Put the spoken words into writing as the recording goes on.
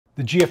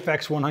The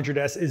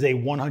GFX100S is a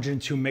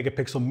 102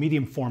 megapixel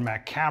medium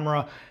format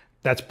camera.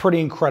 That's pretty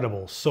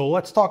incredible. So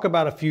let's talk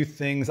about a few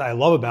things I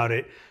love about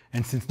it.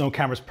 And since no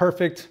camera's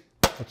perfect,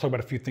 let's talk about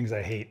a few things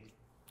I hate.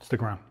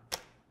 Stick around.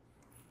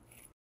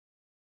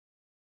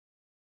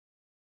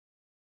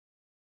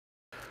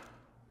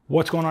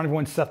 What's going on,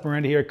 everyone? Seth,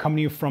 Miranda here, coming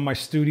to you from my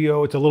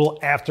studio. It's a little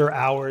after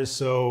hours,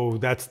 so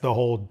that's the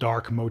whole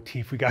dark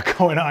motif we got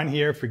going on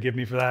here. Forgive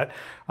me for that.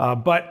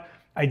 But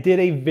I did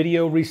a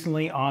video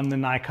recently on the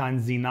Nikon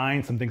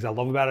Z9, some things I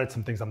love about it,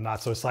 some things I'm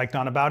not so psyched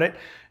on about it.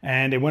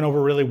 And it went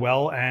over really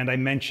well. And I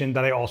mentioned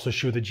that I also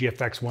shoot the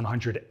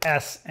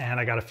GFX100S, and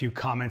I got a few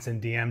comments and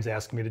DMs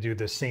asking me to do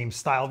the same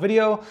style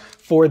video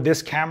for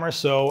this camera.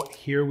 So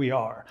here we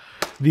are.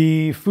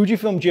 The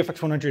Fujifilm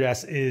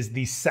GFX100S is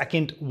the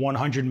second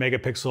 100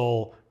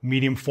 megapixel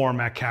medium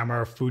format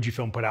camera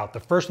Fujifilm put out. The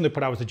first one they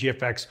put out was the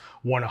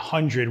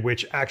GFX100,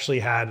 which actually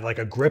had like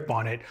a grip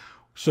on it,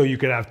 so you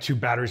could have two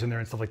batteries in there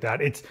and stuff like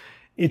that.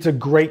 It's a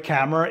great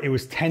camera. It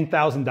was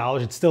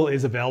 $10,000. It still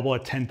is available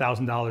at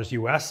 $10,000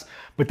 US.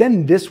 But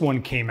then this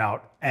one came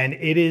out, and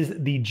it is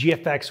the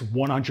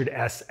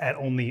GFX100S at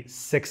only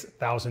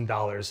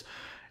 $6,000.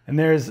 And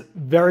there's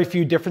very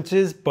few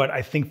differences, but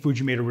I think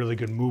Fuji made a really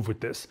good move with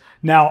this.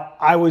 Now,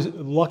 I was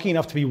lucky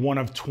enough to be one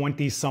of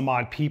 20 some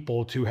odd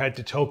people to head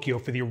to Tokyo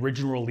for the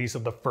original release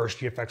of the first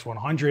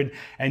GFX100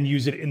 and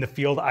use it in the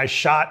field. I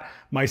shot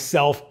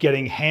myself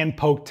getting hand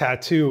poke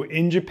tattoo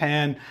in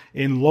Japan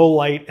in low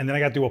light, and then I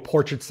got to do a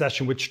portrait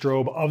session with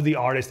strobe of the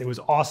artist. It was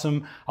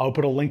awesome. I'll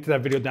put a link to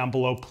that video down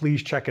below.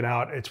 Please check it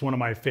out. It's one of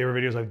my favorite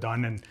videos I've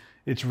done, and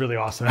it's really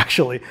awesome,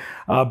 actually.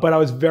 But I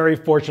was very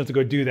fortunate to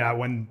go do that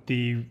when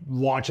the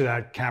launch of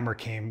that camera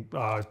came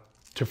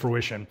to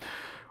fruition.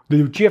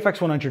 The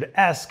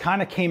GFX100S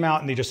kind of came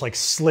out and they just like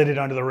slid it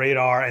under the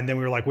radar. And then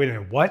we were like, wait a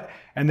minute, what?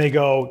 And they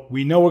go,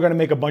 we know we're gonna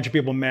make a bunch of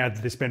people mad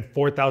that they spent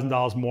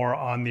 $4,000 more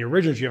on the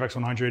original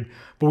GFX100,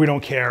 but we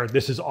don't care.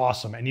 This is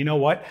awesome. And you know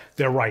what?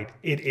 They're right.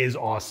 It is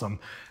awesome.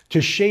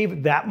 To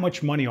shave that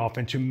much money off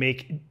and to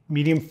make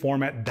medium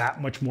format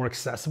that much more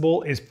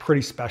accessible is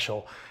pretty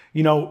special.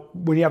 You know,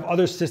 when you have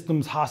other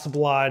systems,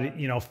 Hasselblad,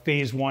 you know,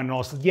 Phase 1 and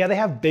all this, yeah, they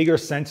have bigger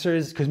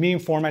sensors because medium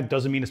format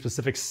doesn't mean a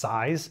specific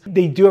size.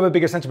 They do have a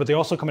bigger sensor, but they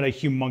also come at a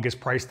humongous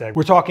price tag.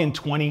 We're talking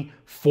 $20,000,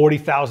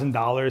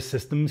 $40,000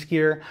 systems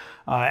here.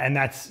 And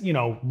that's, you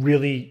know,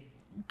 really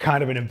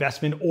kind of an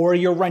investment, or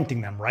you're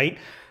renting them, right?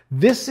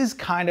 This is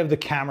kind of the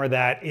camera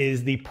that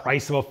is the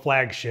price of a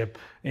flagship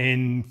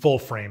in full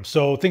frame.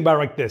 So think about it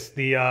like this.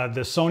 The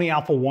Sony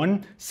Alpha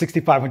 1,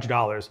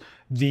 $6,500.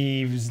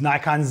 The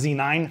Nikon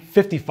Z9,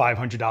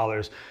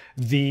 $5,500.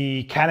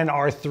 The Canon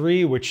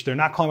R3, which they're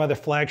not calling by their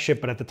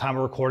flagship, but at the time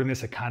of recording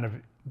this, it kind of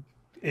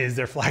is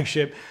their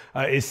flagship,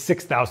 is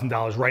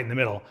 $6,000 right in the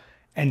middle.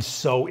 And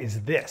so is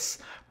this,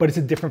 but it's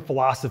a different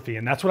philosophy.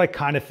 And that's what I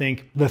kind of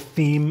think the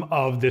theme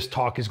of this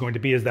talk is going to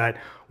be, is that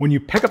when you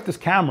pick up this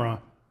camera,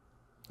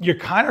 you're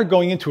kind of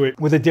going into it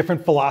with a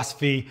different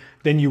philosophy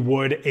than you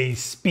would a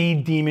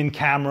speed demon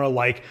camera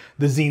like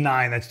the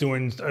Z9 that's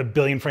doing 1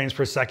 billion frames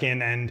per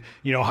second and,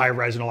 you know, high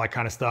res and all that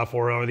kind of stuff,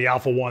 or the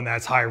Alpha 1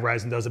 that's high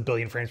res and does 1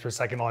 billion frames per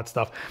second, all that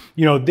stuff.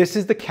 You know, this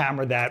is the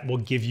camera that will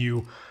give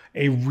you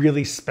a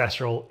really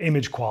special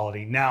image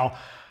quality. Now,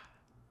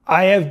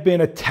 I have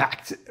been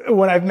attacked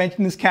when I've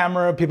mentioned this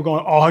camera. People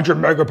going, 100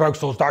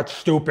 megapixels, that's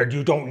stupid,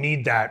 you don't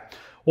need that.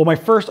 Well, my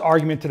first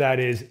argument to that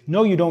is,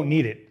 no, you don't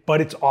need it,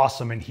 but it's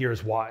awesome, and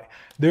here's why.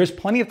 There's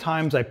plenty of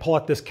times I pull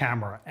out this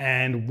camera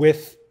and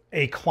with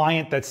a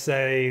client that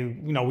say,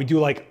 you know, we do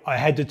like a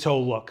head to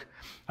toe look.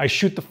 I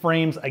shoot the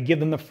frames, I give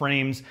them the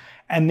frames,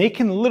 and they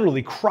can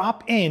literally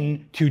crop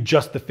in to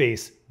just the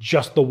face,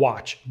 just the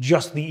watch,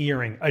 just the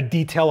earring, a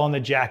detail on the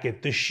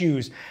jacket, the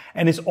shoes,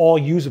 and it's all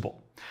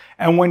usable.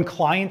 And when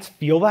clients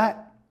feel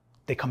that,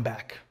 they come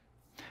back.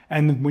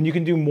 And when you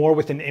can do more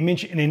with an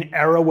image in an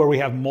era where we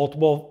have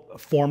multiple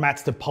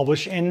formats to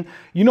publish in,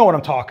 you know what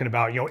I'm talking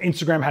about. You know,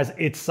 Instagram has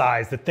its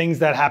size. The things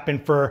that happen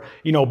for,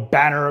 you know,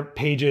 banner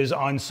pages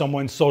on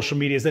someone's social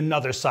media is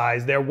another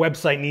size. Their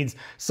website needs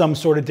some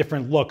sort of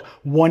different look.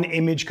 One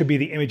image could be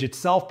the image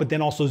itself, but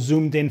then also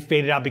zoomed in,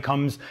 faded out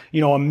becomes,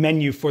 you know, a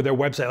menu for their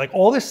website. Like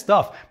all this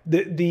stuff,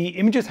 the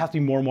images have to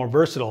be more and more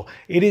versatile.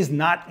 It is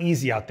not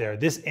easy out there.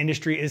 This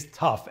industry is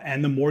tough.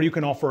 And the more you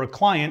can offer a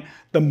client,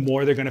 the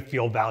more they're going to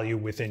feel value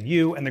within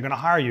you and they're going to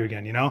hire you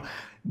again, you know?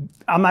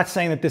 I'm not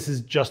saying that this is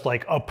just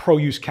like a pro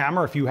use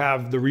camera. If you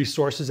have the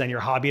resources and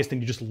you're a hobbyist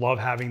and you just love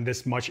having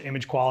this much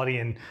image quality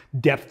and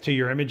depth to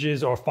your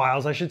images, or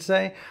files, I should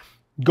say,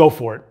 go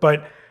for it.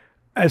 But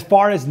as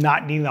far as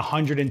not needing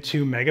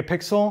 102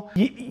 megapixel,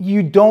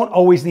 you don't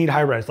always need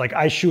high res. Like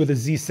I shoot with a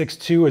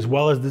Z6 II as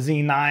well as the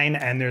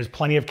Z9, and there's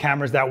plenty of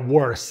cameras that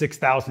were $6,000,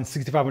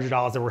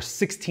 $6,500 that were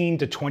 16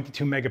 to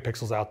 22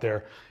 megapixels out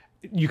there.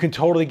 You can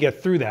totally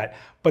get through that.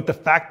 But the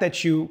fact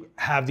that you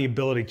have the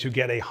ability to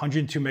get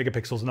 102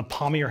 megapixels in the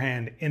palm of your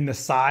hand in the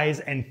size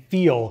and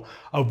feel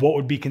of what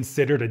would be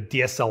considered a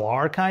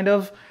DSLR kind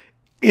of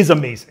is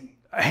amazing.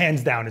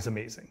 Hands down is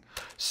amazing.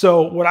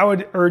 So what I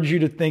would urge you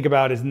to think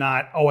about is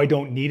not, oh, I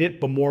don't need it,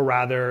 but more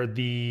rather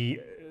the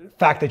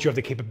fact that you have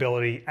the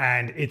capability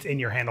and it's in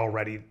your hand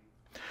already.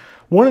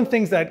 One of the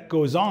things that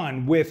goes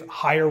on with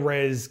higher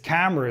res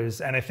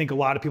cameras, and I think a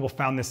lot of people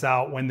found this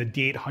out when the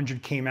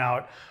D800 came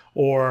out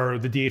or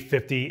the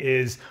D850,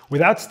 is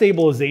without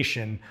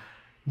stabilization,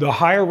 the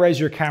higher res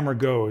your camera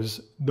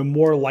goes, the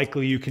more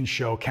likely you can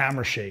show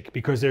camera shake,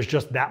 because there's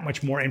just that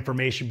much more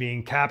information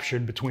being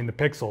captured between the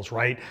pixels,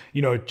 right?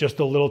 You know, just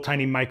a little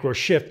tiny micro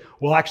shift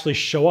will actually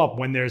show up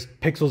when there's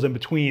pixels in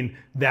between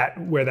that,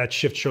 where that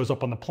shift shows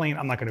up on the plane.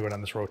 I'm not gonna go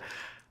down this road.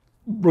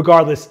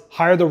 Regardless,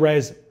 higher the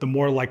res, the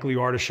more likely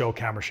you are to show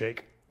camera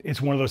shake.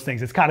 It's one of those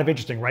things. It's kind of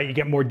interesting, right? You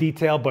get more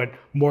detail, but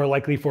more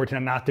likely for it to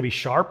not to be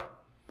sharp.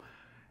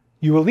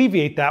 You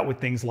alleviate that with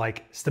things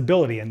like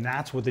stability, and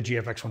that's what the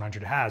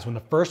GFX100 has. When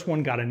the first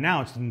one got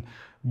announced and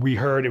we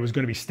heard it was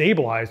going to be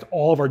stabilized,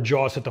 all of our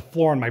jaws hit the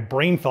floor and my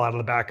brain fell out of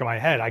the back of my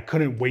head. I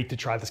couldn't wait to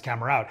try this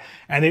camera out,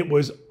 and it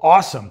was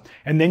awesome.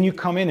 And then you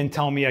come in and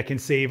tell me I can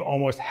save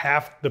almost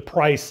half the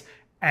price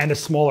and a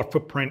smaller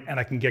footprint, and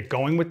I can get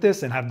going with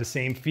this and have the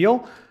same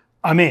feel.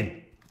 I'm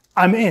in.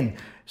 I'm in.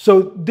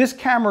 So this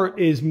camera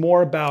is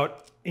more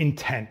about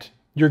intent.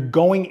 You're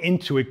going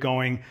into it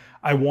going,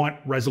 I want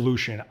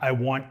resolution. I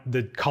want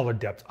the color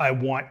depth. I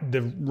want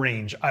the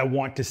range. I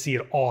want to see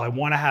it all. I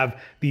want to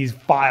have these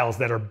files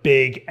that are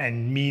big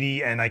and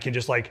meaty and I can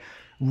just like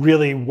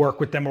really work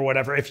with them or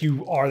whatever. If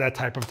you are that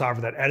type of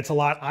photographer that edits a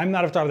lot, I'm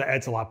not a photographer that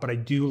edits a lot, but I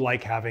do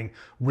like having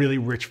really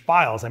rich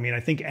files. I mean, I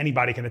think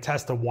anybody can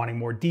attest to wanting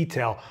more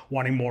detail,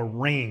 wanting more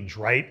range,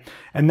 right?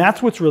 And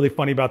that's what's really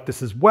funny about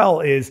this as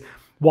well is,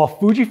 while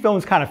Fujifilm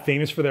is kind of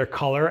famous for their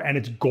color and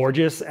it's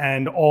gorgeous,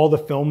 and all the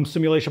film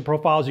simulation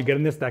profiles you get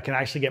in this that can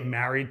actually get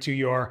married to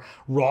your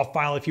RAW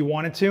file if you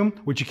wanted to,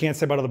 which you can't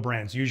say about other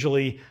brands.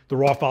 Usually the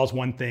RAW file is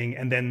one thing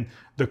and then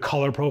the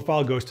color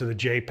profile goes to the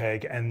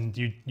JPEG and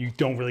you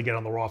don't really get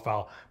on the RAW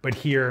file. But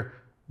here,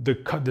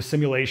 the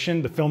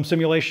simulation, the film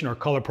simulation or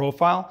color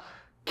profile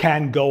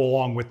can go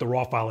along with the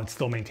RAW file and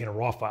still maintain a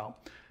RAW file.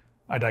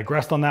 I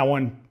digressed on that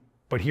one,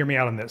 but hear me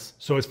out on this.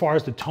 So as far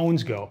as the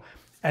tones go,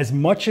 as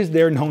much as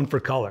they're known for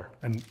color,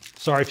 and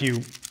sorry if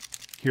you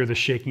hear the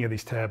shaking of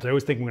these tabs, I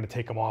always think I'm gonna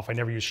take them off. I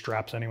never use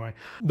straps anyway.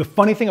 The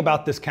funny thing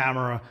about this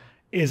camera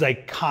is I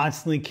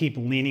constantly keep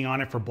leaning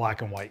on it for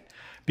black and white,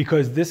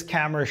 because this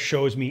camera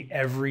shows me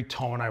every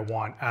tone I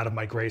want out of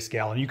my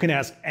grayscale. And you can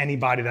ask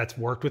anybody that's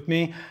worked with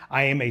me,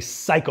 I am a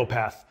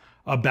psychopath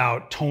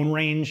about tone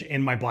range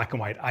in my black and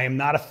white. I am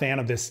not a fan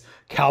of this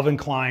Calvin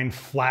Klein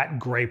flat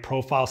gray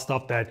profile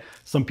stuff that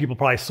some people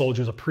probably sold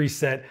you as a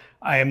preset.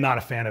 I am not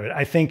a fan of it.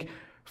 I think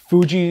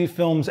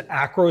Fujifilm's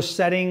acro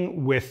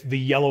setting with the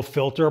yellow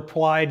filter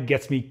applied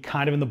gets me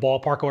kind of in the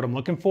ballpark of what I'm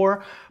looking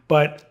for,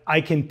 but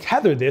I can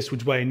tether this,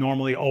 which what I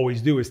normally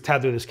always do is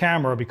tether this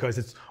camera because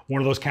it's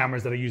one of those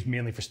cameras that I use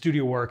mainly for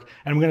studio work,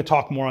 and I'm gonna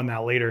talk more on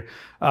that later.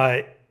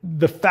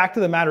 The fact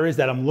of the matter is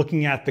that I'm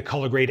looking at the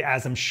color grade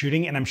as I'm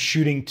shooting, and I'm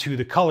shooting to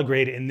the color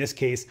grade. In this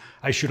case,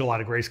 I shoot a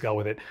lot of grayscale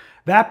with it.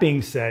 That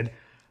being said,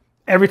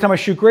 every time I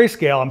shoot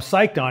grayscale, I'm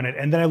psyched on it.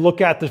 And then I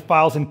look at the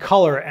files in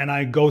color and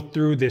I go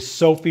through this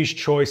Sophie's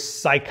Choice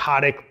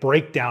psychotic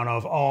breakdown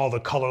of, oh, the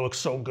color looks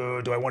so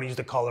good. Do I want to use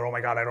the color? Oh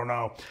my God, I don't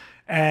know.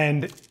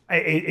 And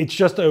it's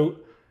just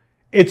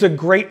it's a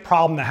great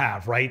problem to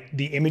have, right?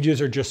 The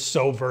images are just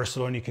so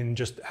versatile and you can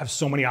just have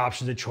so many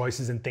options and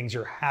choices and things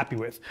you're happy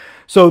with.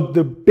 So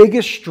the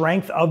biggest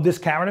strength of this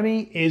camera to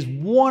me is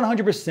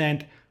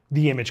 100%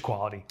 the image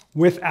quality,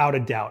 without a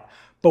doubt.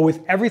 But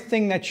with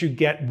everything that you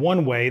get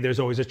one way,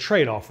 there's always a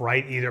trade-off,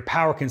 right? Either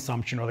power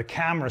consumption or the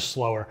camera's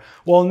slower.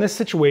 Well, in this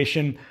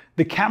situation,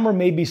 the camera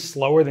may be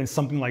slower than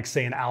something like,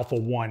 say, an Alpha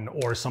 1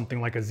 or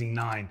something like a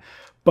Z9,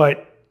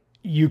 but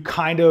you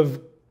kind of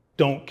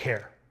don't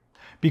care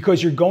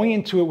because you're going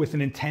into it with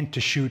an intent to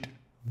shoot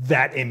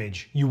that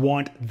image. You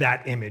want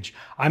that image.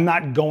 I'm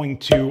not going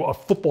to a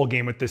football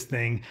game with this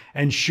thing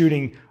and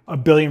shooting a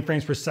billion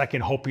frames per second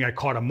hoping I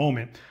caught a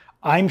moment.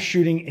 I'm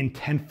shooting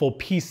intentful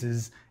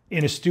pieces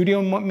in a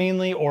studio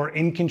mainly, or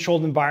in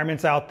controlled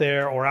environments out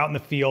there or out in the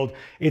field.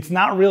 It's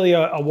not really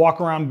a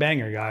walk around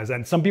banger, guys.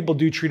 And some people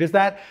do treat it as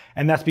that,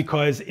 and that's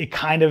because it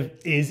kind of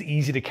is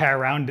easy to carry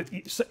around.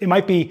 It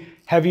might be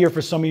heavier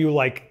for some of you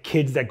like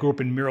kids that grew up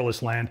in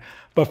mirrorless land,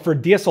 but for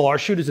DSLR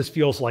shooters, this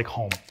feels like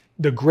home.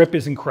 The grip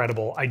is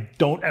incredible. I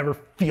don't ever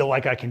feel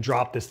like I can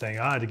drop this thing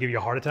to give you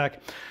a heart attack.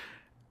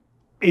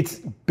 It's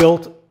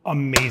built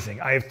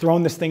amazing. I have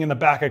thrown this thing in the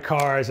back of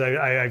cars.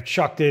 I've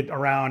chucked it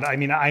around. I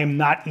mean, I am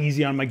not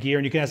easy on my gear,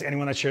 and you can ask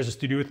anyone that shares a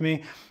studio with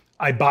me.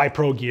 I buy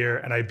pro gear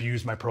and I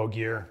abuse my pro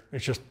gear.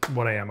 It's just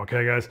what I am,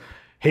 okay, guys?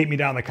 Hate me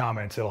down in the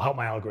comments. It'll help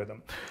my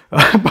algorithm.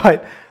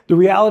 But the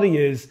reality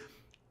is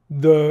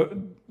the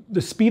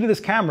speed of this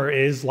camera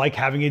is like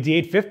having a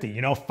D850,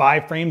 you know,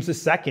 5 frames a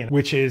second,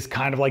 which is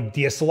kind of like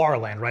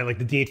DSLR land, right? Like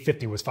the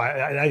D850 was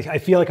 5. I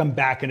feel like I'm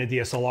back in a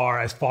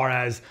DSLR as far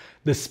as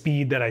the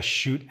speed that I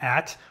shoot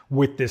at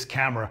with this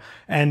camera.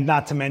 And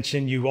not to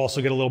mention, you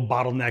also get a little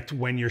bottlenecked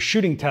when you're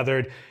shooting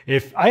tethered.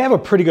 If I have a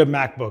pretty good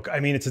MacBook, I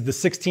mean, it's the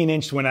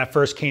 16-inch when that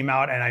first came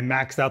out, and I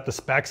maxed out the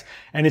specs,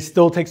 and it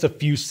still takes a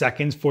few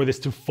seconds for this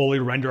to fully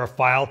render a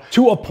file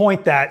to a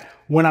point that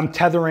when I'm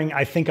tethering,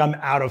 I think I'm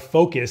out of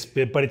focus,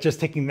 but it's just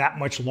taking that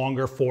much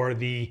longer for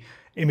the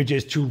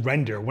images to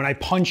render. When I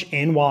punch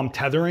in while I'm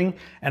tethering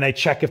and I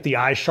check if the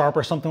eye's sharp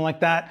or something like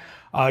that,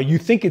 you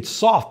think it's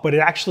soft, but it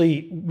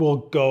actually will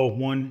go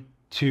 1,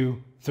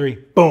 2, 3,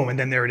 boom, and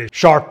then there it is,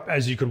 sharp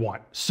as you could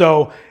want.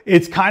 So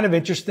it's kind of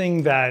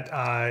interesting that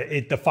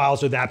the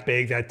files are that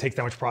big, that it takes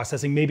that much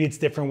processing. Maybe it's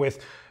different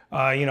with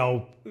you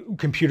know,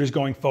 computers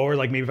going forward,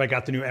 like maybe if I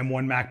got the new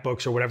M1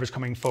 MacBooks or whatever's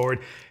coming forward.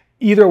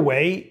 Either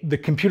way, the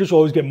computers will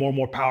always get more and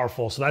more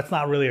powerful, so that's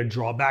not really a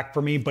drawback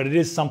for me, but it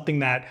is something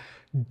that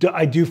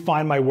I do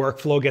find my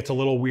workflow gets a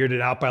little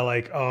weirded out by,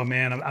 like, oh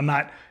man, I'm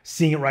not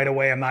seeing it right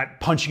away. I'm not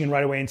punching in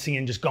right away and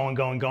seeing it just going.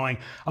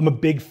 I'm a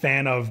big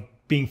fan of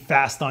being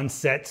fast on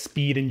set,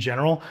 speed in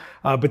general.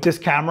 But this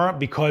camera,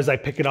 because I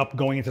pick it up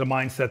going into the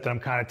mindset that I'm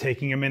kind of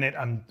taking a minute,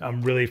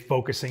 I'm really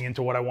focusing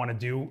into what I want to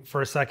do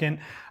for a second,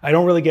 I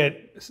don't really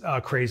get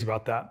crazy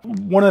about that.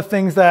 One of the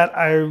things that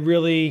I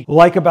really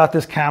like about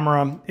this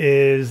camera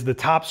is the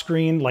top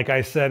screen. Like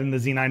I said in the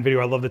Z9 video,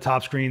 I love the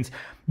top screens.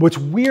 What's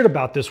weird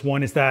about this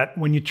one is that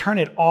when you turn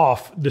it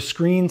off, the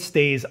screen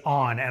stays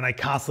on, and I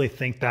constantly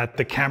think that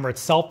the camera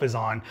itself is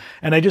on.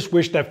 And I just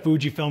wish that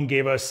Fujifilm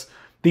gave us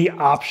the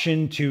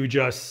option to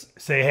just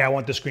say, hey, I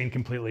want the screen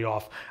completely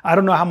off. I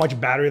don't know how much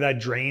battery that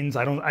drains.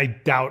 I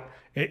doubt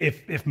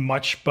if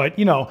much, but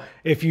you know,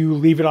 if you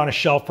leave it on a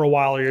shelf for a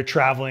while or you're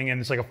traveling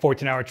and it's like a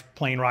 14-hour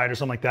plane ride or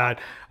something like that,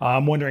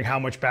 I'm wondering how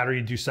much battery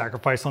you do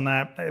sacrifice on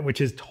that,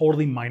 which is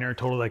totally minor,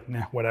 totally like,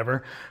 nah,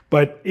 whatever.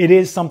 But it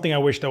is something I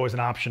wish there was an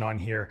option on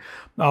here.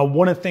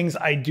 One of the things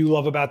I do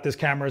love about this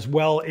camera as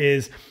well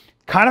is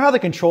kind of how the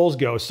controls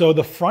go. So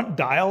the front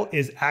dial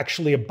is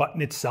actually a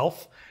button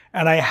itself,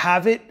 and I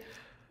have it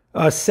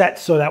set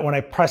so that when I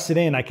press it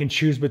in, I can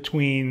choose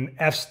between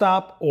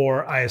f-stop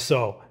or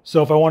ISO.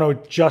 So if I want to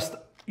adjust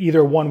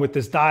either one with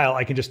this dial,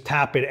 I can just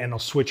tap it and it'll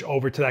switch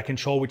over to that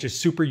control, which is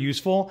super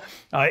useful.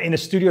 In a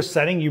studio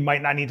setting, you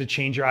might not need to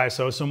change your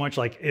ISO so much,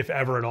 like if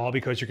ever at all,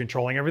 because you're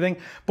controlling everything.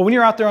 But when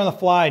you're out there on the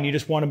fly and you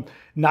just want to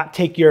not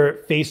take your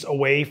face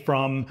away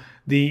from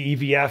the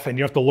EVF and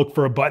you have to look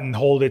for a button,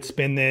 hold it,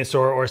 spin this,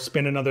 or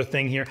spin another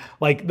thing here.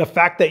 Like the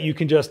fact that you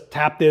can just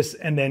tap this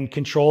and then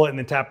control it and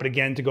then tap it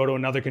again to go to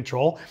another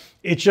control.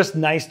 It's just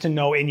nice to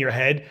know in your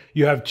head,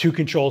 you have two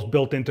controls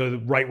built into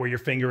right where your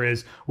finger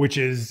is, which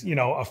is, you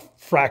know, a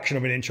fraction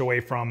of an inch away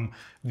from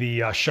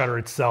the shutter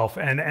itself,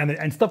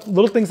 and stuff,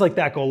 little things like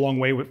that go a long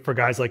way for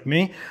guys like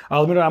me.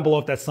 Let me know down below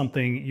if that's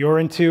something you're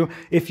into.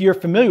 If you're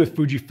familiar with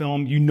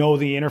Fujifilm, you know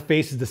the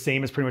interface is the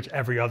same as pretty much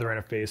every other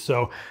interface.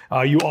 So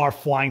you are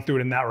flying through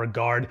it in that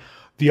regard.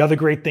 The other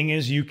great thing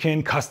is you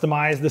can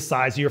customize the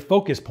size of your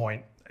focus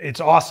point. It's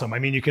awesome. I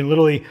mean, you can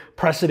literally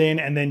press it in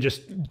and then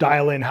just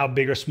dial in how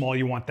big or small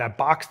you want that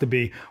box to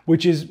be,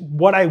 which is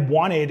what I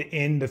wanted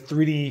in the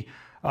 3D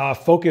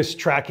focus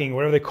tracking,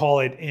 whatever they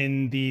call it,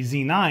 in the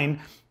Z9.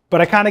 But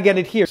I kind of get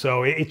it here.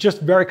 So it's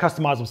just very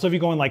customizable. So if you're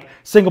going like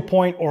single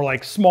point or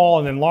like small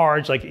and then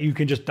large, like you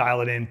can just dial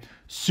it in.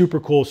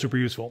 Super cool, super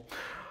useful.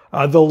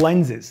 The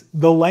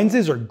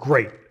lenses are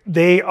great.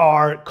 They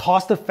are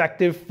cost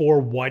effective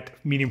for what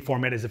medium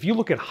format is. If you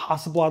look at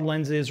Hasselblad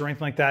lenses or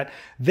anything like that,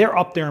 they're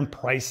up there in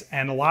price.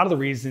 And a lot of the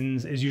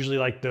reasons is usually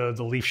like the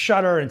leaf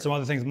shutter and some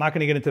other things. I'm not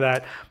gonna get into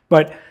that,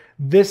 but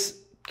this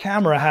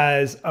camera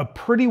has a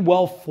pretty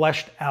well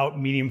fleshed out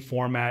medium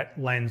format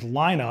lens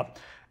lineup,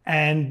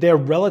 and they're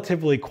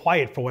relatively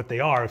quiet for what they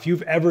are. If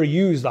you've ever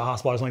used the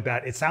Hasselblad like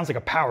that, it sounds like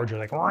a power drill,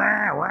 like,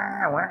 rah,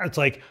 rah, rah. It's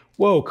like,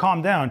 whoa,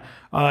 calm down.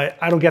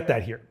 I don't get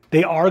that here.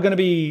 They are gonna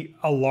be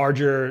a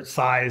larger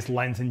size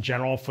lens in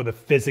general for the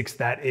physics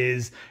that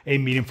is a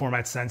medium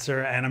format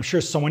sensor. And I'm sure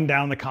someone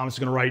down in the comments is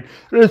gonna write,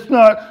 it's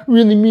not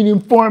really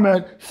medium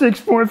format,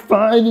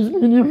 645 is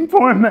medium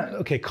format.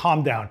 Okay,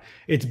 calm down.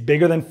 It's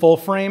bigger than full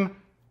frame,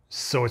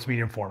 so it's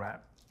medium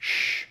format.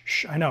 Shh,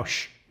 shh, I know,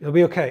 shh, it'll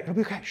be okay, it'll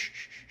be okay, shh,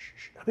 shh, shh,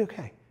 shh, it'll be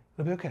okay,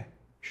 it'll be okay.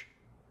 Shh.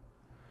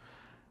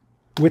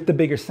 With the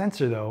bigger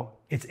sensor though,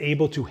 it's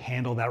able to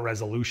handle that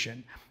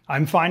resolution.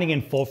 I'm finding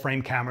in full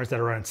frame cameras that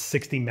are around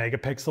 60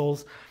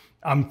 megapixels,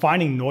 I'm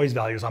finding noise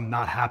values I'm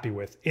not happy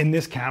with. In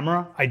this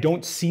camera, I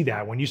don't see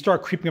that. When you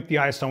start creeping up the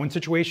ISO in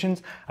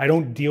situations, I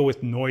don't deal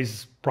with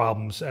noise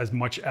problems as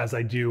much as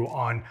I do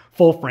on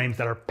full frames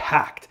that are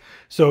packed.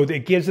 So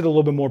it gives it a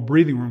little bit more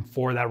breathing room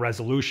for that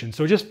resolution.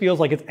 So it just feels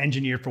like it's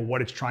engineered for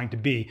what it's trying to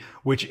be,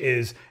 which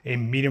is a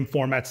medium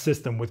format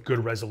system with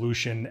good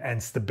resolution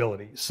and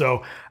stability.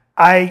 So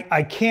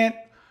I can't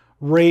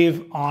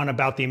rave on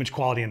about the image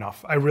quality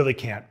enough. I really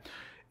can't.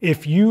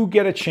 if you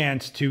get a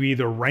chance to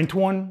either rent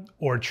one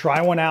or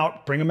try one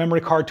out, bring a memory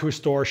card to a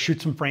store,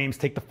 shoot some frames,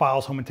 take the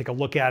files home and take a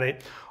look at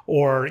it,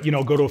 or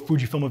go to a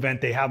Fujifilm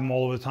event. They have them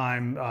all over the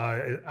time.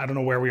 I don't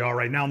know where we are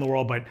right now in the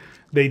world, but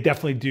they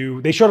definitely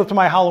do. They showed up to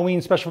my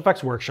Halloween special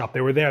effects workshop. They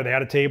were there. They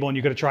had a table and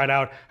you could have tried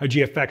out a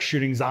GFX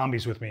shooting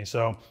zombies with me.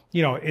 So,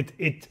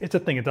 it's a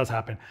thing. It does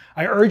happen.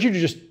 I urge you to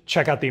just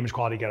check out the image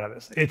quality you get out of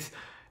this.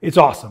 It's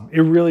awesome.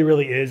 It really,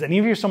 really is. And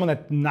even if you're someone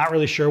that's not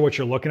really sure what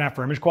you're looking at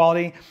for image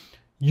quality,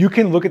 you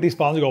can look at these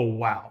files and go,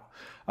 wow.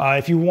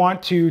 If you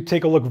want to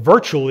take a look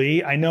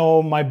virtually, I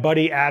know my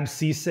buddy Ab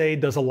Cisse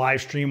does a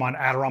live stream on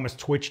Adorama's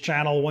Twitch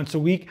channel once a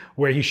week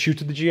where he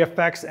shoots with the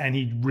GFX and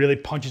he really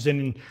punches in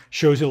and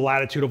shows you the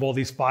latitude of all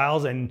these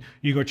files, and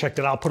you go check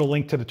that out. I'll put a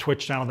link to the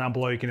Twitch channel down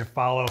below. You can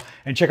follow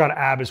and check out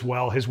Ab as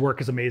well. His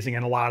work is amazing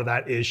and a lot of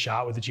that is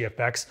shot with the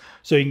GFX,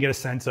 so you can get a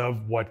sense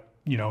of what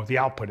the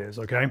output is,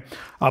 okay?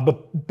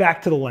 But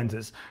back to the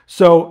lenses.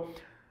 So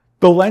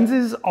the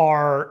lenses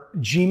are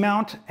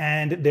G-mount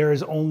and there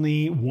is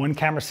only one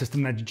camera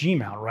system that's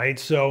G-mount, right?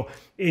 So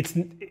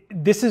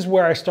this is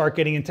where I start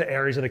getting into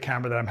areas of the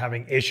camera that I'm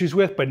having issues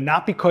with, but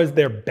not because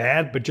they're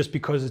bad, but just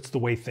because it's the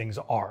way things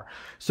are.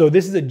 So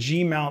this is a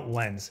G-mount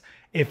lens.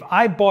 If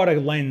I bought a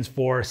lens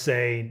for,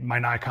 say, my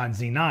Nikon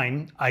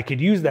Z9, I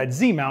could use that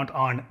Z mount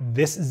on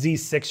this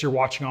Z6 you're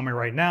watching on me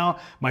right now,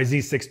 my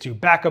Z6 II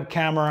backup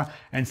camera,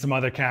 and some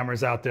other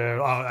cameras out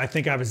there. I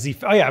think I have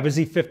I have a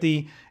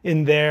Z50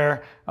 in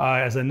there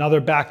as another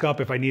backup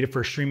if I need it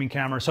for a streaming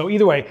camera. So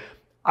either way,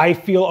 I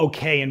feel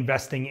okay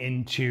investing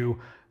into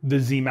the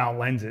Z mount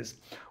lenses.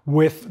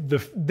 With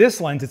this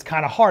lens, it's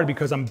kind of hard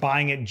because I'm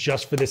buying it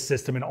just for this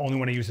system and only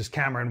when I use this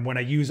camera. And when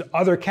I use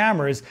other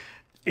cameras,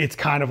 it's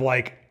kind of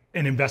like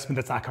an investment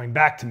that's not coming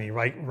back to me,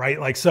 right?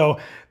 Like, so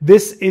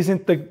this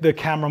isn't the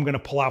camera I'm gonna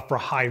pull out for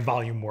high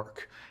volume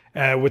work.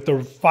 With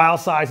the file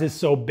sizes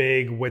so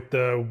big, with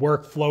the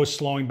workflow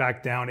slowing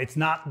back down, it's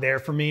not there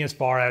for me as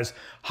far as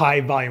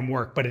high volume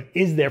work, but it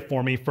is there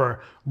for me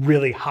for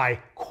really high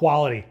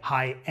quality,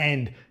 high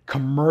end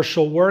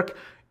commercial work.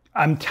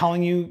 I'm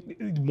telling you,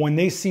 when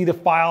they see the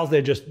files,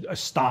 they're just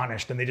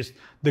astonished and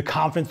the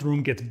confidence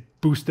room gets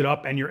boosted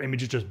up and your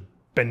image is just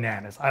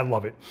bananas. I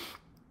love it.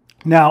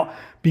 Now,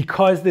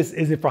 because this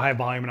isn't for high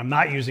volume and I'm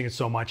not using it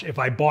so much, if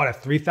I bought a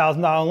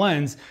 $3,000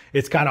 lens,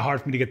 it's kind of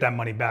hard for me to get that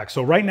money back.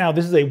 So right now,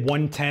 this is a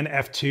 110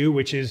 f2,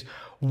 which is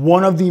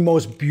one of the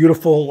most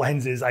beautiful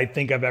lenses I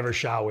think I've ever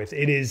shot with.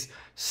 It is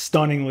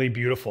stunningly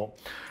beautiful.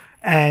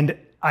 And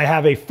I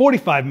have a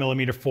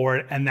 45mm for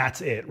it, and that's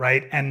it,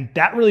 right? And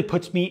that really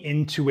puts me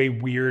into a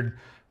weird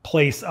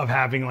place of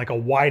having like a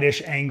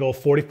wide-ish angle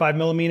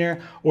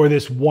 45mm or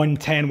this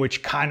 110,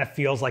 which kind of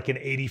feels like an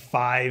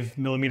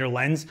 85mm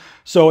lens.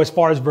 So as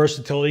far as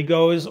versatility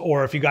goes,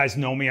 or if you guys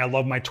know me, I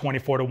love my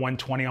 24 to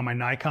 120 on my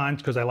Nikon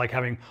because I like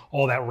having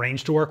all that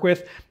range to work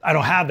with. I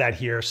don't have that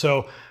here.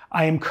 So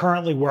I am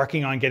currently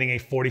working on getting a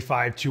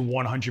 45 to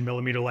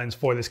 100mm lens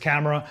for this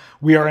camera.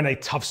 We are in a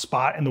tough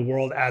spot in the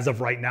world as of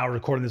right now,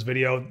 recording this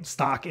video.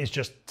 Stock is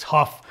just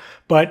tough,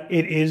 but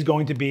it is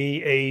going to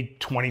be a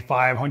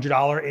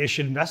 $2,500-ish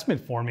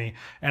investment for me,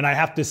 and I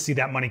have to see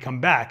that money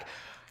come back.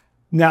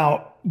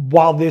 Now,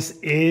 while this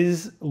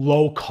is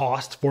low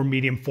cost for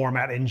medium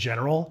format in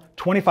general,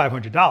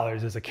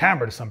 $2,500 is a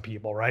camera to some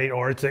people, right?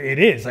 Or it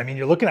is. I mean,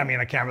 you're looking at me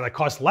in a camera that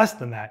costs less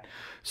than that.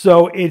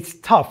 So it's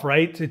tough,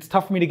 right? It's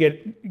tough for me to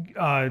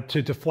get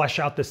to flesh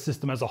out this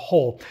system as a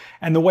whole.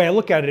 And the way I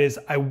look at it is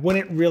I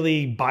wouldn't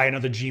really buy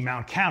another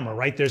G-mount camera,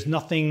 right? There's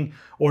nothing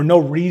or no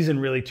reason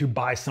really to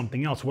buy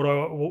something else.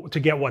 To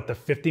get what, the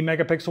 50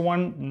 megapixel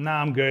one?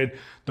 Nah, I'm good.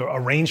 A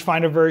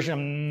rangefinder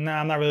version? Nah,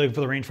 I'm not really looking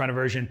for the rangefinder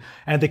version.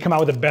 And if they come out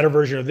with a better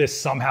version of this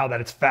somehow that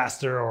it's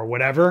faster or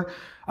whatever,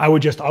 I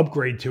would just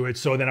upgrade to it.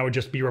 So then I would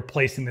just be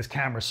replacing this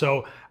camera.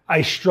 So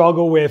I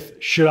struggle with,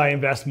 should I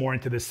invest more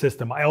into this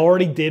system? I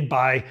already did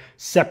buy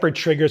separate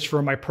triggers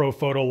for my Pro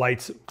Photo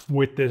lights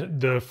with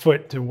the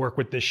foot to work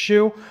with this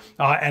shoe.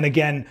 And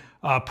again,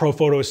 Pro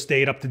Photo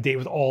stayed up to date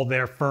with all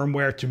their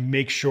firmware to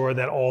make sure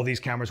that all these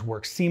cameras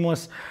work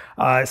seamless.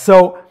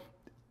 So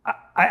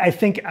I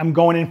think I'm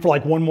going in for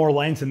like one more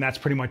lens and that's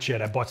pretty much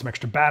it. I bought some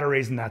extra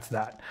batteries and that's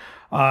that.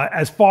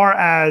 As far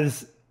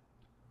as,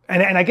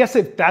 and I guess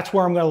that's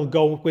where I'm going to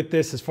go with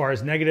this as far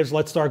as negatives.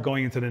 Let's start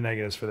going into the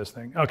negatives for this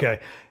thing. Okay.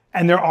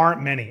 And there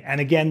aren't many. And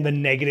again, the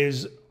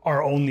negatives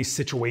are only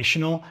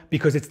situational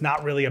because it's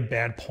not really a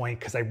bad point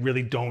because I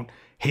really don't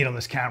hate on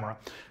this camera.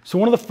 So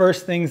one of the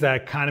first things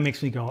that kind of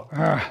makes me go,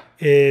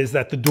 is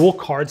that the dual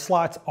card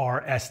slots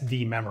are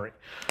SD memory.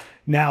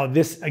 Now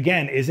this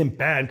again isn't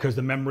bad because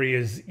the memory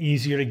is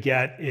easier to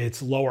get.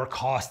 It's lower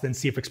cost than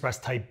CF Express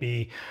Type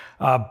B.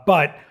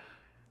 But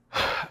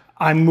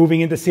I'm moving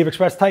into CF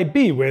Express Type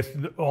B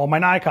with all my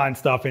Nikon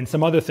stuff and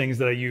some other things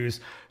that I use.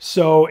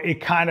 So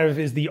it kind of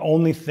is the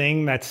only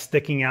thing that's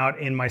sticking out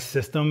in my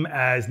system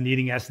as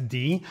needing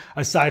SD,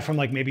 aside from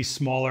like maybe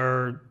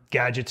smaller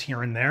gadgets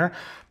here and there.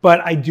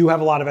 But I do have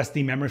a lot of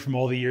SD memory from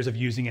all the years of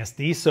using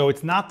SD, so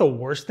it's not the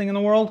worst thing in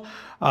the world,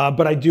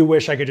 but I do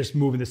wish I could just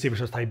move into CF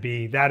Express Type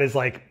B. That is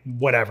like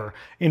whatever.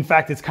 In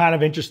fact, it's kind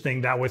of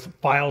interesting that with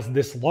files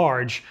this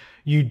large,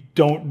 you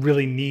don't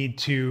really need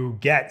to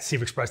get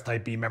CF Express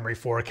Type B memory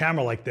for a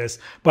camera like this.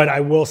 But I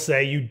will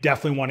say you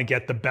definitely want to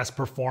get the best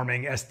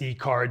performing SD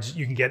cards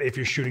you can get if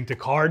you're shooting to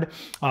card.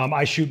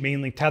 I shoot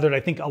mainly tethered.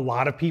 I think a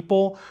lot of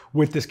people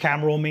with this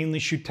camera will mainly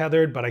shoot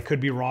tethered, but I could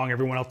be wrong.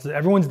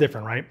 Everyone's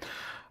different, right?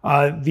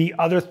 The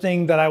other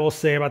thing that I will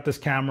say about this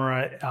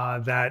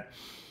camera that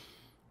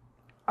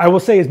I will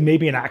say is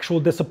maybe an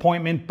actual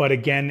disappointment, but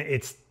again,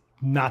 it's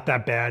not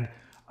that bad.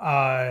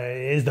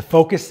 Is the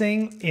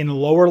focusing in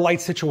lower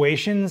light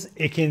situations,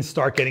 it can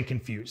start getting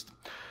confused.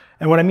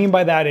 And what I mean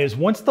by that is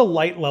once the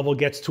light level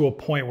gets to a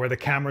point where the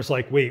camera's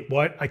like, wait,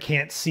 what? I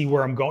can't see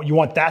where I'm going. You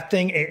want that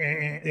thing?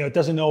 It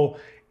doesn't know,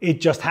 it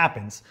just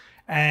happens.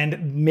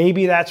 And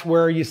maybe that's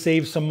where you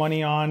save some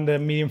money on the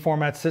medium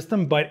format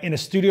system, but in a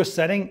studio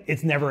setting,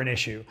 it's never an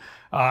issue.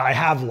 I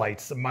have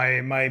lights,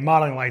 my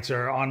modeling lights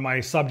are on my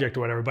subject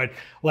or whatever, but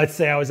let's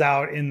say I was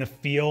out in the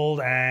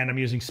field and I'm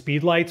using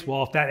speed lights.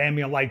 Well, if that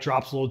ambient light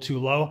drops a little too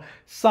low,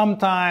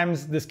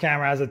 sometimes this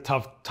camera has a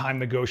tough time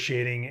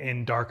negotiating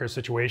in darker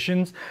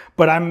situations.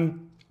 But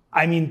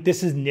I mean,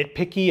 this is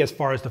nitpicky as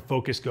far as the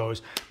focus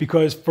goes,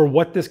 because for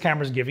what this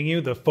camera is giving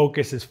you, the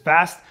focus is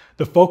fast.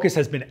 The focus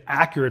has been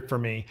accurate for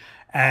me.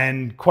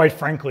 And quite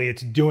frankly,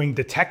 it's doing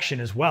detection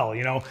as well.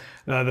 You know,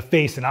 the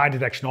face and eye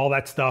detection, all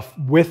that stuff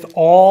with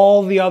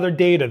all the other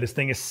data this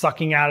thing is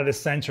sucking out of the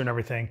sensor and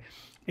everything.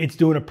 It's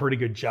doing a pretty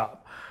good job.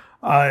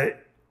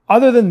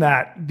 Other than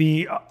that,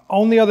 the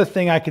only other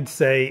thing I could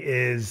say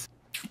is,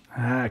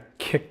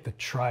 kick the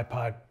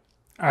tripod.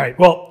 All right,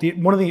 well,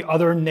 one of the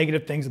other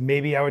negative things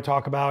maybe I would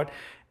talk about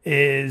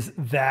is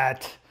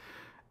that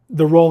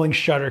the rolling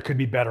shutter could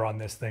be better on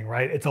this thing,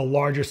 right? It's a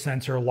larger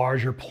sensor,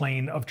 larger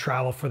plane of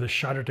travel for the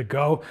shutter to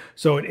go.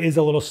 So it is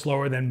a little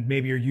slower than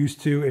maybe you're used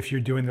to if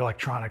you're doing the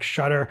electronic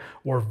shutter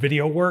or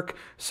video work.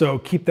 So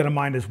keep that in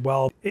mind as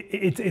well.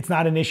 It's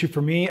not an issue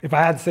for me. If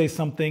I had to say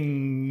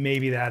something,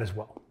 maybe that as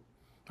well.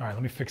 All right,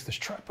 let me fix this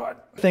tripod.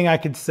 Thing I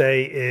could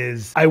say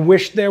is I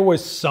wish there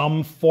was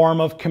some form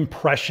of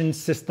compression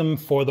system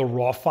for the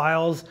RAW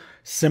files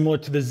similar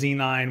to the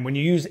Z9. When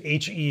you use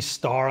HE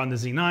star on the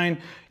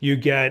Z9, you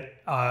get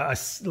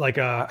like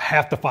a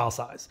half the file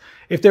size.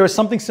 If there was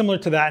something similar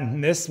to that in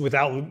this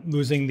without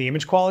losing the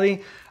image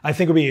quality, I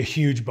think it would be a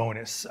huge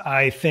bonus.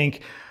 I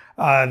think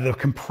the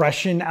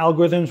compression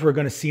algorithms we're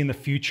going to see in the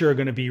future are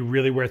going to be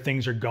really where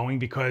things are going,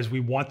 because we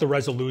want the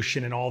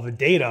resolution and all the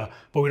data,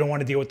 but we don't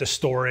want to deal with the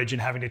storage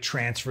and having to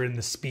transfer it and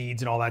the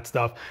speeds and all that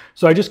stuff.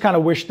 So I just kind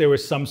of wish there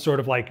was some sort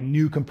of like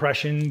new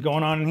compression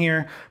going on in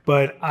here,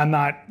 but I'm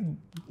not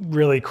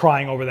really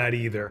crying over that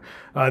either.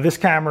 This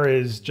camera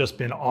has just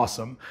been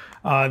awesome.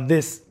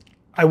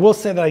 I will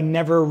say that I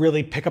never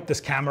really pick up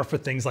this camera for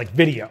things like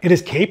video. It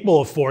is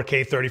capable of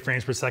 4K 30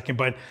 frames per second,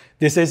 but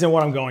this isn't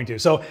what I'm going to.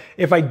 So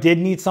if I did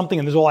need something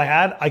and this is all I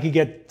had, I could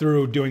get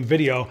through doing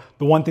video.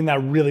 The one thing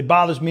that really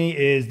bothers me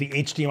is the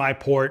HDMI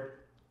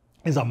port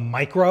is a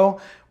micro,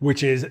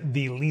 which is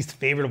the least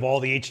favorite of all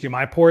the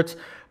HDMI ports.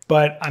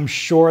 But I'm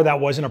sure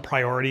that wasn't a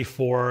priority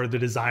for the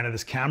design of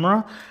this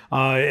camera.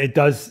 It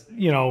does,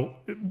 you know,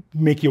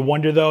 make you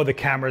wonder though, the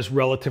camera is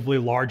relatively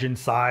large in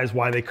size,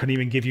 why they couldn't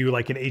even give you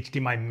like an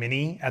HDMI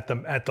mini at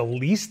the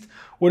least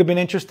would have been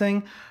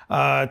interesting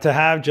to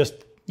have. Just,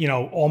 you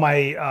know, all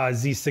my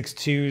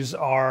Z6 IIs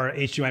are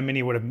HDMI mini,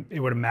 it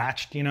would have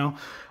matched, you know.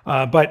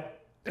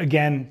 But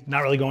again, not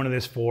really going to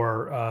this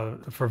for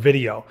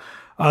video.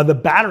 The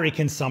battery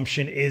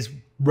consumption is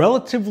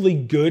relatively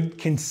good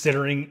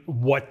considering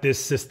what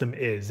this system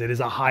is. It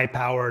is a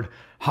high-powered,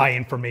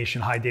 high-information,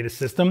 high-data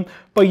system.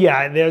 But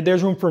yeah,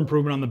 there's room for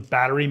improvement on the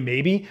battery,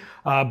 maybe.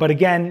 But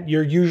again,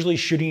 you're usually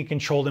shooting in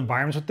controlled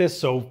environments with this,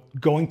 so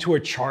going to a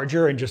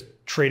charger and just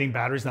trading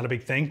batteries is not a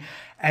big thing.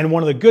 And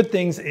one of the good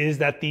things is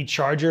that the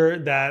charger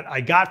that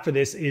I got for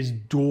this is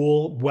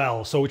dual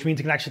well, so which means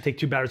it can actually take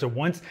two batteries at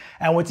once.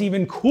 And what's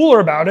even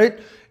cooler about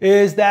it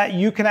is that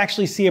you can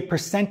actually see a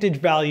percentage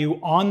value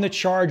on the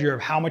charger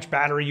of how much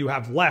battery you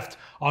have left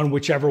on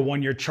whichever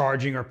one you're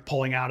charging or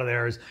pulling out of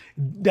there.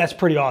 That's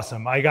pretty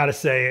awesome. I gotta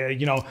say,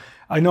 you know,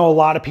 I know a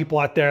lot of people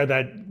out there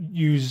that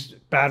use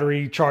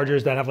battery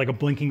chargers that have like a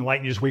blinking light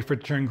and you just wait for it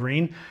to turn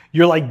green.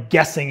 You're like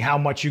guessing how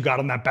much you got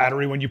on that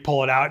battery when you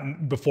pull it out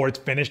and before it's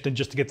finished, and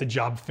just to get the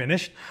job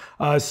finished.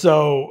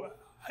 So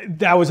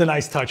that was a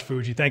nice touch,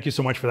 Fuji. Thank you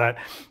so much for that.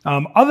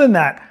 Other than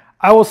that,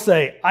 I will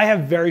say I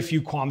have very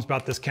few qualms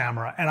about this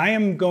camera, and I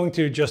am going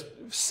to just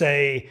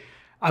say,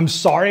 I'm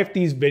sorry if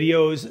these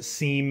videos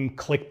seem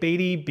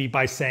clickbaity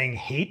by saying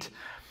hate.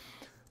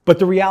 But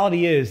the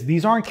reality is,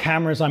 these aren't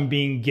cameras I'm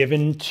being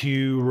given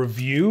to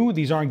review.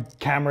 These aren't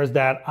cameras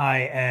that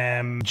I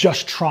am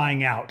just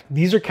trying out.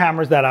 These are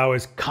cameras that I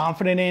was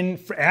confident in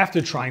after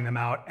trying them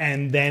out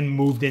and then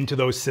moved into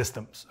those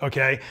systems,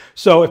 okay?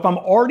 So if I'm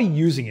already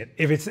using it,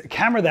 if it's a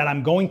camera that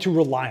I'm going to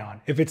rely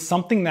on, if it's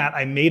something that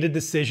I made a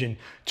decision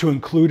to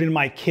include in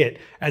my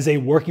kit as a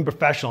working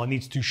professional, it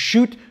needs to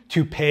shoot,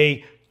 to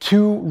pay,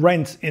 to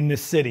rent in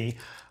this city,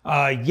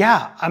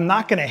 yeah, I'm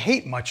not gonna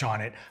hate much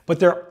on it,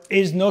 but there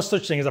is no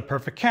such thing as a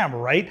perfect camera,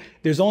 right?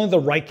 There's only the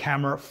right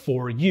camera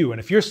for you. And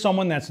if you're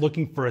someone that's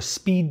looking for a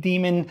speed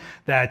demon,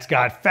 that's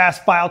got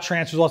fast file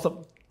transfers, all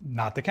stuff,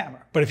 not the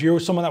camera. But if you're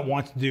someone that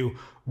wants to do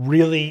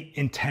really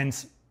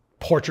intense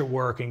portrait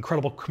work,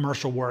 incredible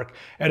commercial work,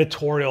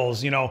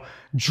 editorials,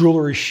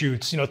 jewelry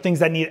shoots, things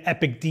that need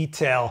epic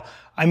detail.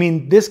 I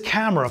mean, this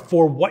camera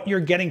for what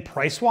you're getting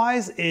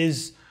price-wise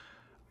is,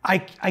 I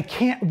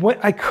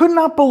could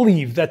not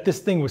believe that this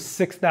thing was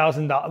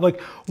 $6,000. Like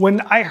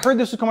when I heard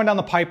this was coming down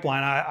the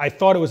pipeline, I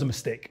thought it was a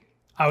mistake.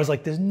 I was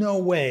like, there's no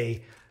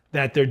way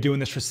that they're doing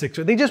this for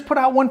 $6,000. They just put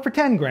out one for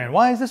 10 grand.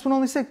 Why is this one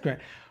only $6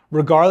 grand?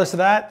 Regardless of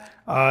that,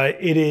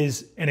 it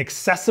is an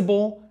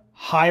accessible,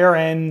 higher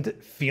end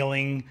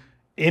feeling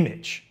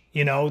image.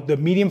 The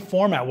medium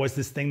format was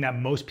this thing that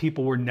most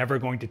people were never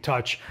going to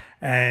touch.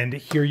 And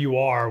here you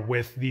are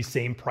with the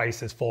same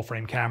price as full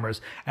frame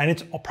cameras. And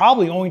it's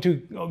probably going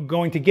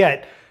to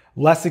get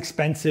less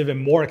expensive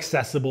and more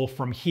accessible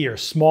from here.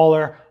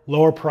 Smaller,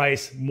 lower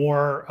price,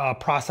 more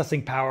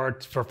processing power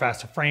for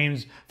faster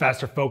frames,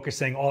 faster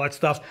focusing, all that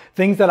stuff.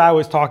 Things that I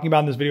was talking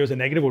about in this video as a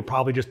negative would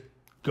probably just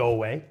go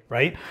away,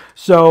 right?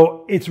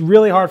 So it's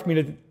really hard for me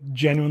to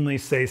genuinely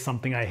say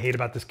something I hate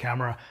about this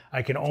camera.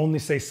 I can only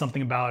say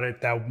something about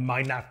it that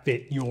might not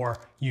fit your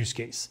use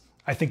case.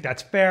 I think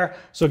that's fair.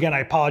 So again, I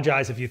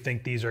apologize if you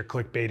think these are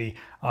clickbaity.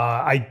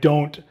 I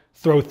don't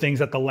throw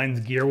things at the lens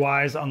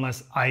gear-wise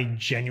unless I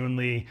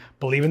genuinely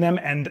believe in them.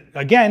 And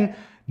again,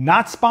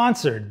 not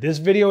sponsored. This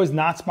video is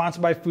not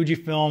sponsored by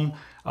Fujifilm.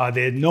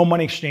 They had no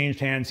money exchanged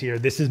hands here.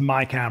 This is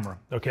my camera,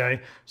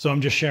 okay? So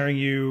I'm just sharing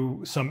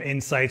you some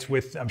insights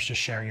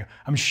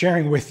I'm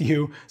sharing with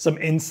you some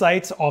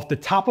insights off the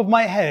top of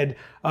my head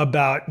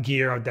about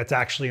gear that's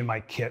actually in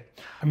my kit.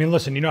 I mean,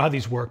 listen, you know how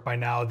these work by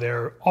now.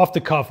 They're off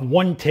the cuff,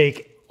 one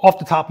take, off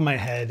the top of my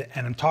head,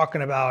 and I'm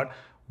talking about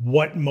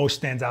what most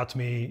stands out to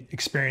me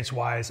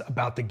experience-wise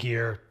about the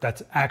gear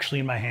that's actually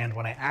in my hand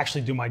when I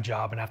actually do my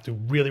job and have to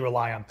really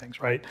rely on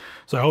things, right?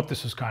 So I hope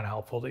this was kind of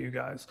helpful to you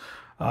guys.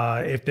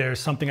 If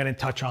there's something I didn't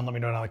touch on, let me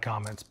know in the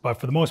comments. But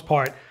for the most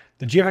part,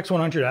 the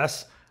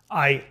GFX100S,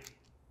 I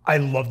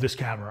love this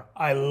camera.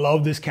 I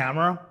love this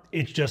camera.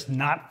 It's just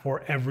not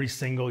for every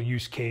single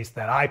use case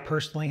that I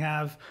personally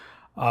have.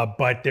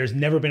 But there's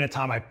never been a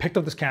time I picked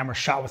up this camera,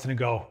 shot with it and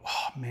go,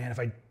 oh man,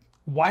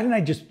 why didn't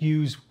I just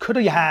use, could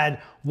have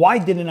had, why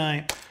didn't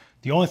I?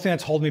 The only thing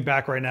that's holding me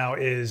back right now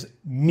is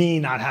me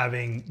not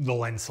having the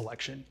lens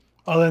selection.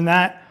 Other than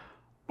that,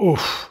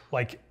 oof,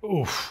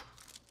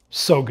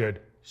 so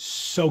good,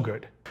 so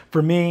good.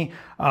 For me,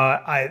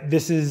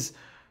 this is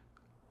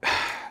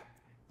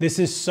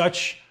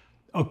such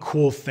a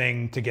cool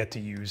thing to get to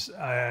use.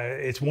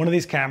 It's one of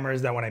these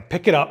cameras that when I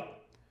pick it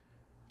up,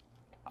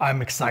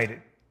 I'm excited.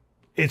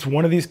 It's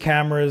one of these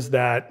cameras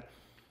that,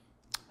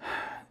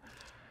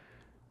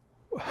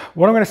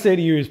 what I'm gonna say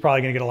to you is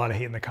probably gonna get a lot of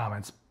hate in the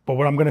comments, but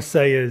what I'm gonna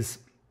say is,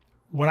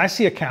 when I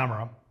see a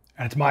camera,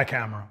 and it's my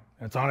camera,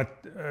 and it's on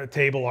a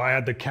table or I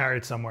had to carry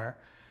it somewhere,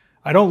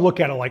 I don't look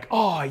at it like,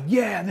 oh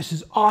yeah, this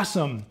is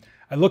awesome.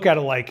 I look at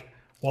it like,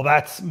 well,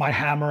 that's my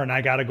hammer and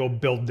I gotta go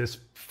build this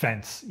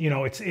fence.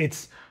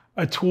 It's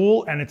a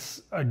tool and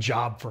it's a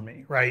job for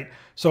me, right?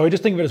 So I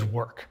just think of it as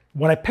work.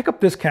 When I pick up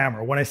this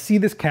camera, when I see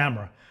this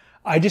camera,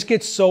 I just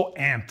get so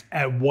amped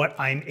at what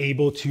I'm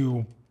able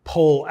to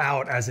pull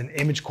out as an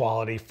image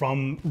quality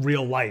from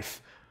real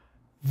life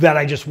that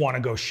I just want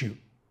to go shoot.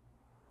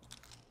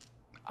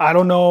 I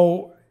don't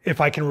know if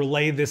I can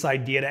relay this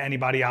idea to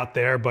anybody out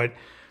there, but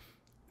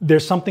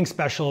there's something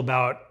special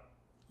about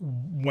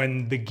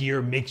when the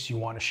gear makes you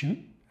want to shoot.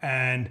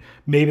 And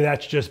maybe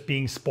that's just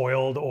being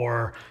spoiled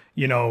or,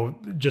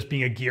 just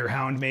being a gear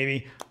hound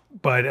maybe.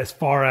 But as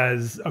far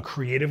as a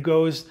creative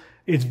goes,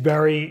 it's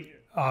very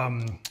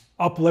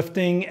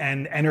uplifting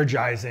and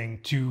energizing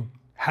to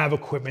have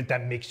equipment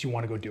that makes you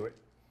want to go do it.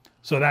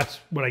 So that's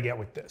what I get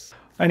with this.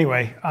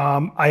 Anyway,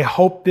 I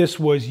hope this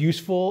was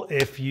useful.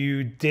 If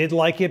you did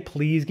like it,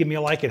 please give me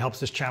a like. It helps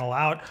this channel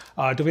out.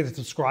 Don't forget to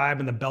subscribe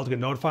and the bell to get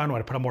notified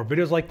when I put out more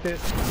videos like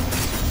this.